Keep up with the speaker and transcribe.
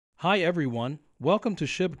Hi everyone, welcome to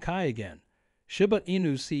Shib again. Shiba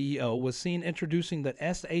Inu CEO was seen introducing the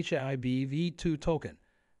SHIB V2 token,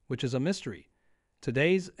 which is a mystery.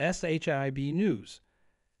 Today's SHIB news.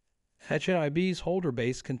 SHIB's holder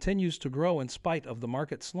base continues to grow in spite of the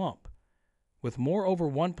market slump. With over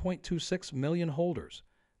 1.26 million holders,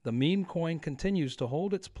 the meme coin continues to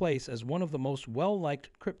hold its place as one of the most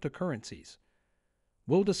well-liked cryptocurrencies.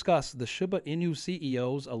 We'll discuss the Shiba Inu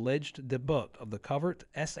CEO's alleged debut of the covered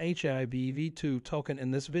SHIB V2 token in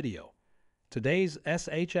this video. Today's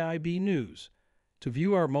SHIB news. To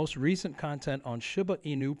view our most recent content on Shiba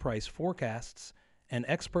Inu price forecasts and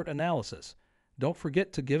expert analysis, don't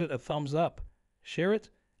forget to give it a thumbs up, share it,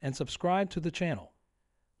 and subscribe to the channel.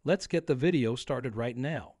 Let's get the video started right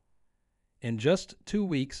now. In just 2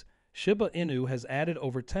 weeks, Shiba Inu has added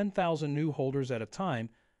over 10,000 new holders at a time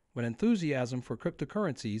when enthusiasm for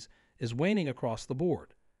cryptocurrencies is waning across the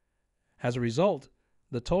board. As a result,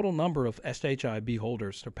 the total number of SHIB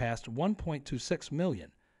holders surpassed 1.26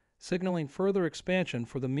 million, signaling further expansion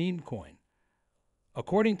for the meme coin.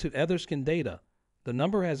 According to Etherscan data, the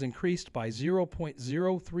number has increased by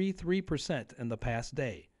 0.033% in the past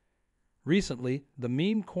day. Recently, the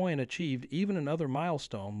meme coin achieved even another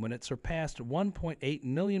milestone when it surpassed 1.8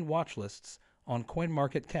 million watchlists on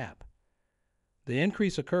CoinMarketCap. The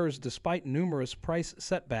increase occurs despite numerous price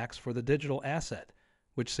setbacks for the digital asset,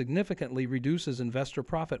 which significantly reduces investor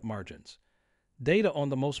profit margins. Data on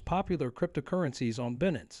the most popular cryptocurrencies on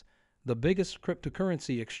Binance, the biggest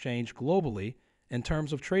cryptocurrency exchange globally in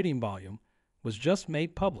terms of trading volume, was just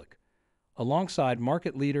made public. Alongside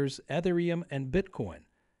market leaders Ethereum and Bitcoin,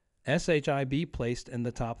 SHIB placed in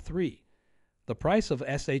the top 3. The price of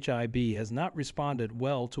SHIB has not responded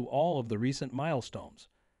well to all of the recent milestones.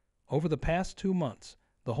 Over the past 2 months,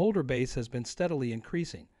 the holder base has been steadily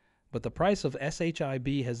increasing, but the price of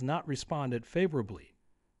SHIB has not responded favorably.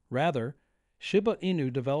 Rather, Shiba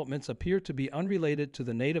Inu developments appear to be unrelated to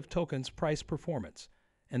the native token's price performance,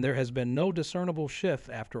 and there has been no discernible shift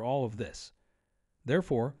after all of this.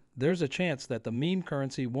 Therefore, there's a chance that the meme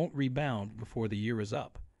currency won't rebound before the year is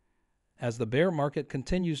up. As the bear market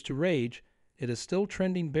continues to rage, it is still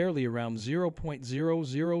trending barely around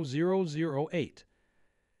 0.00008.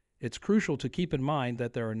 It's crucial to keep in mind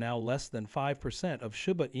that there are now less than 5% of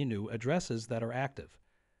Shiba Inu addresses that are active.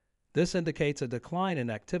 This indicates a decline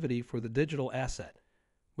in activity for the digital asset,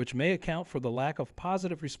 which may account for the lack of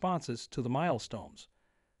positive responses to the milestones.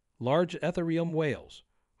 Large Ethereum whales,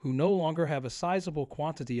 who no longer have a sizable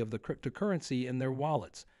quantity of the cryptocurrency in their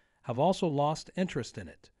wallets, have also lost interest in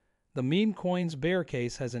it. The meme coin's bear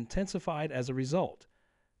case has intensified as a result.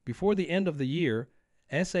 Before the end of the year,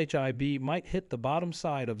 SHIB might hit the bottom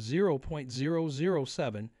side of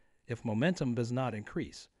 0.007 if momentum does not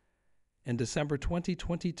increase. In December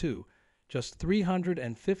 2022, just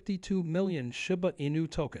 352 million Shiba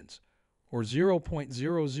Inu tokens, or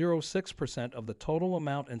 0.006% of the total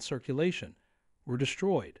amount in circulation, were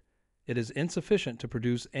destroyed. It is insufficient to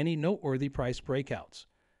produce any noteworthy price breakouts.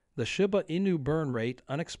 The Shiba Inu burn rate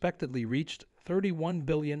unexpectedly reached 31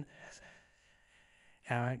 billion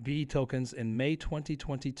SHIB tokens in May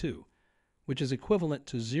 2022, which is equivalent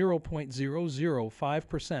to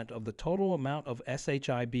 0.005% of the total amount of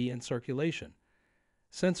SHIB in circulation.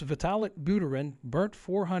 Since Vitalik Buterin burnt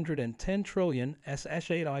 410 trillion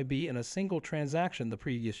SHIB in a single transaction the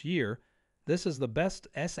previous year, this is the best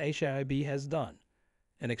SHIB has done.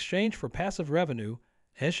 In exchange for passive revenue,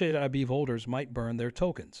 SHIB holders might burn their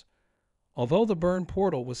tokens. Although the burn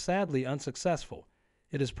portal was sadly unsuccessful,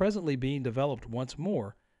 it is presently being developed once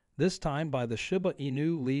more, this time by the Shiba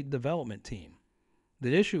Inu lead development team.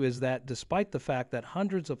 The issue is that despite the fact that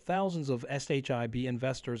hundreds of thousands of SHIB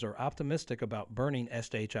investors are optimistic about burning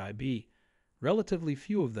SHIB, relatively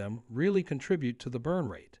few of them really contribute to the burn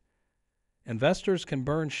rate. Investors can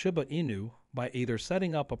burn Shiba Inu by either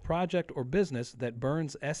setting up a project or business that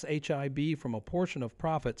burns SHIB from a portion of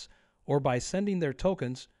profits or by sending their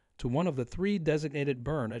tokens to one of the 3 designated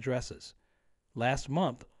burn addresses. Last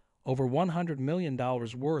month, over $100 million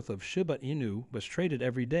worth of Shiba Inu was traded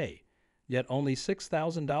every day, yet only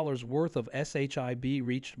 $6,000 worth of SHIB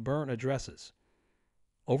reached burn addresses.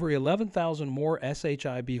 Over 11,000 more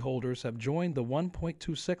SHIB holders have joined the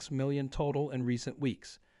 1.26 million total in recent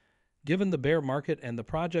weeks. Given the bear market and the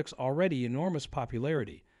project's already enormous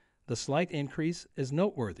popularity, the slight increase is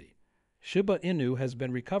noteworthy. Shiba Inu has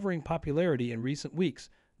been recovering popularity in recent weeks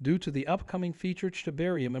due to the upcoming featured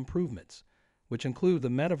Shibarium improvements, which include the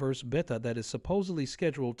metaverse beta that is supposedly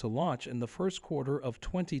scheduled to launch in the first quarter of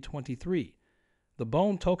 2023. The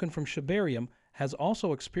Bone token from Shibarium has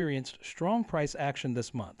also experienced strong price action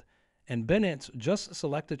this month, and Binance just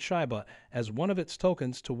selected Shiba as one of its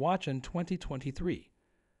tokens to watch in 2023.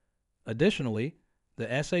 Additionally, the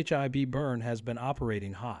SHIB burn has been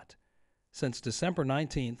operating hot. Since December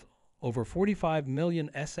 19th, over 45 million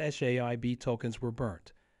SHIB tokens were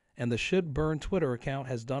burnt, and the Shib Burn Twitter account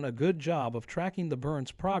has done a good job of tracking the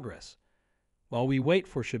burn's progress. While we wait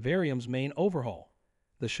for Shibarium's main overhaul,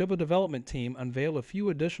 the Shiba development team unveiled a few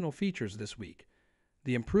additional features this week.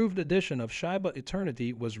 The improved edition of Shiba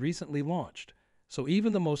Eternity was recently launched, so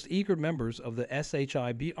even the most eager members of the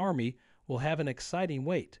SHIB army will have an exciting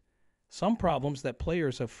wait. Some problems that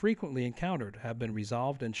players have frequently encountered have been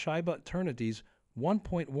resolved in Shiba Eternity's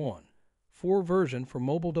 1.14 version for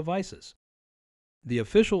mobile devices. The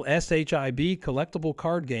official SHIB collectible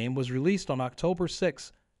card game was released on October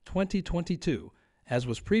 6, 2022, as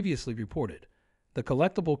was previously reported. The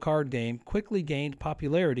collectible card game quickly gained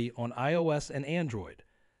popularity on iOS and Android,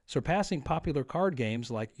 surpassing popular card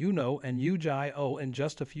games like Uno and Yu-Gi-Oh in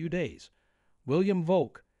just a few days. William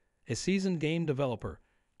Volk, a seasoned game developer,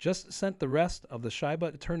 just sent the rest of the Shiba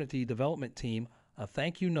Eternity development team a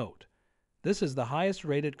thank you note. "This is the highest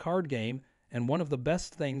rated card game and one of the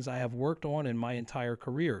best things I have worked on in my entire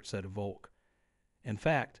career," said Volk. In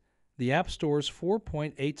fact, the App Store's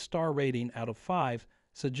 4.8-star rating out of 5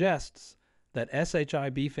 suggests that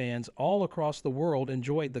SHIB fans all across the world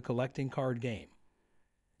enjoyed the collecting card game.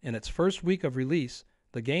 In its first week of release,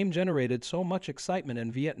 the game generated so much excitement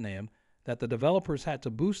in Vietnam that the developers had to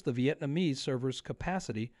boost the Vietnamese server's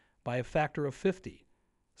capacity by a factor of 50.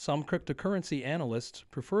 Some cryptocurrency analysts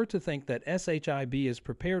prefer to think that SHIB is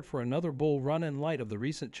prepared for another bull run in light of the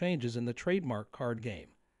recent changes in the trademark card game.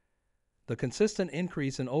 The consistent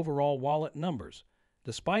increase in overall wallet numbers,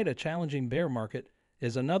 despite a challenging bear market,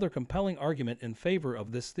 is another compelling argument in favor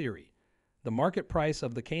of this theory. The market price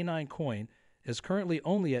of the K9 coin is currently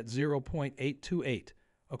only at 0.828,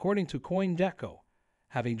 according to CoinGecko,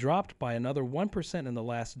 having dropped by another 1% in the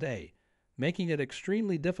last day, making it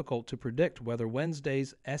extremely difficult to predict whether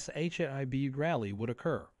Wednesday's SHIB rally would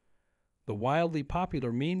occur. The wildly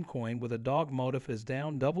popular meme coin with a dog motif is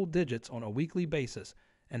down double digits on a weekly basis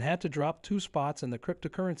and had to drop 2 spots in the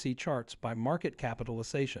cryptocurrency charts by market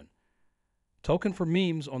capitalization. Token for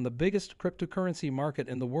memes on the biggest cryptocurrency market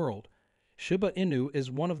in the world, Shiba Inu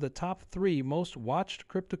is one of the top 3 most watched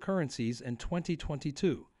cryptocurrencies in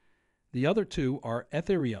 2022. The other 2 are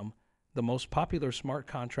Ethereum, the most popular smart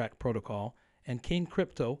contract protocol, and King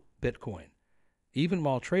Crypto, Bitcoin. Even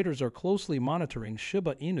while traders are closely monitoring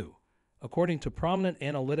Shiba Inu, according to prominent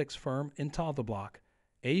analytics firm Block,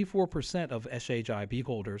 84% of SHIB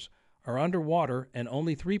holders are underwater and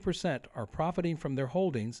only 3% are profiting from their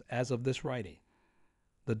holdings as of this writing.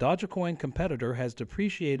 The dogecoin competitor has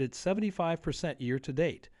depreciated 75% year to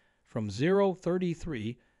date, from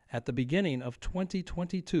 0.33 at the beginning of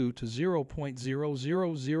 2022 to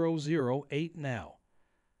 0.00008 now.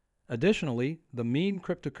 Additionally, the meme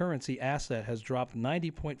cryptocurrency asset has dropped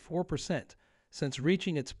 90.4% since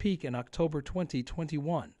reaching its peak in October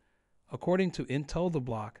 2021. According to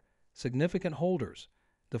Block, significant holders,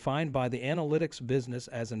 defined by the analytics business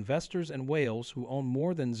as investors and whales who own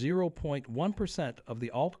more than 0.1% of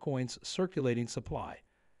the altcoin's circulating supply,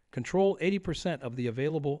 control 80% of the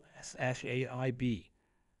available SHIB.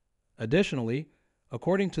 Additionally,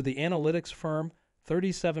 according to the analytics firm,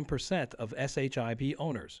 37% of SHIB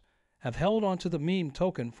owners have held onto the meme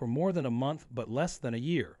token for more than a month but less than a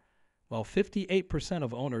year, while 58%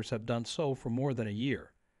 of owners have done so for more than a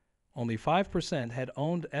year. Only 5% had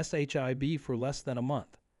owned SHIB for less than a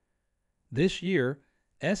month. This year,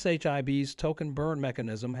 SHIB's token burn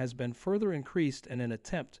mechanism has been further increased in an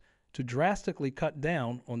attempt to drastically cut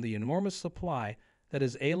down on the enormous supply that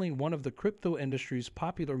is ailing one of the crypto industry's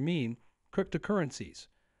popular meme cryptocurrencies.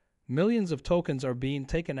 Millions of tokens are being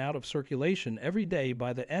taken out of circulation every day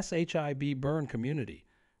by the SHIB burn community,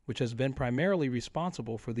 which has been primarily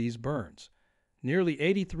responsible for these burns. Nearly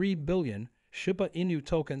 83 billion Shiba Inu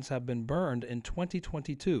tokens have been burned in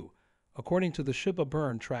 2022, according to the Shiba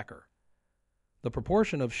Burn Tracker. The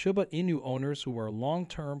proportion of Shiba Inu owners who are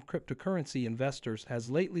long-term cryptocurrency investors has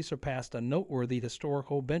lately surpassed a noteworthy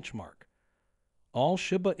historical benchmark. All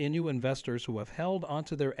Shiba Inu investors who have held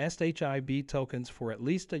onto their SHIB tokens for at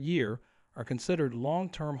least a year are considered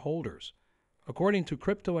long-term holders, according to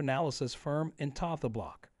crypto analysis firm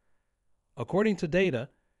Block. According to data,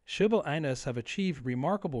 Shiba Inus have achieved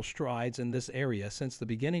remarkable strides in this area since the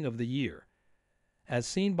beginning of the year, as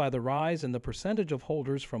seen by the rise in the percentage of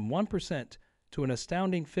holders from 1% to an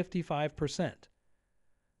astounding 55%.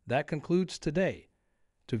 That concludes today.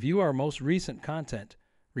 To view our most recent content,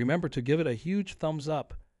 remember to give it a huge thumbs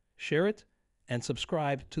up, share it, and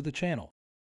subscribe to the channel.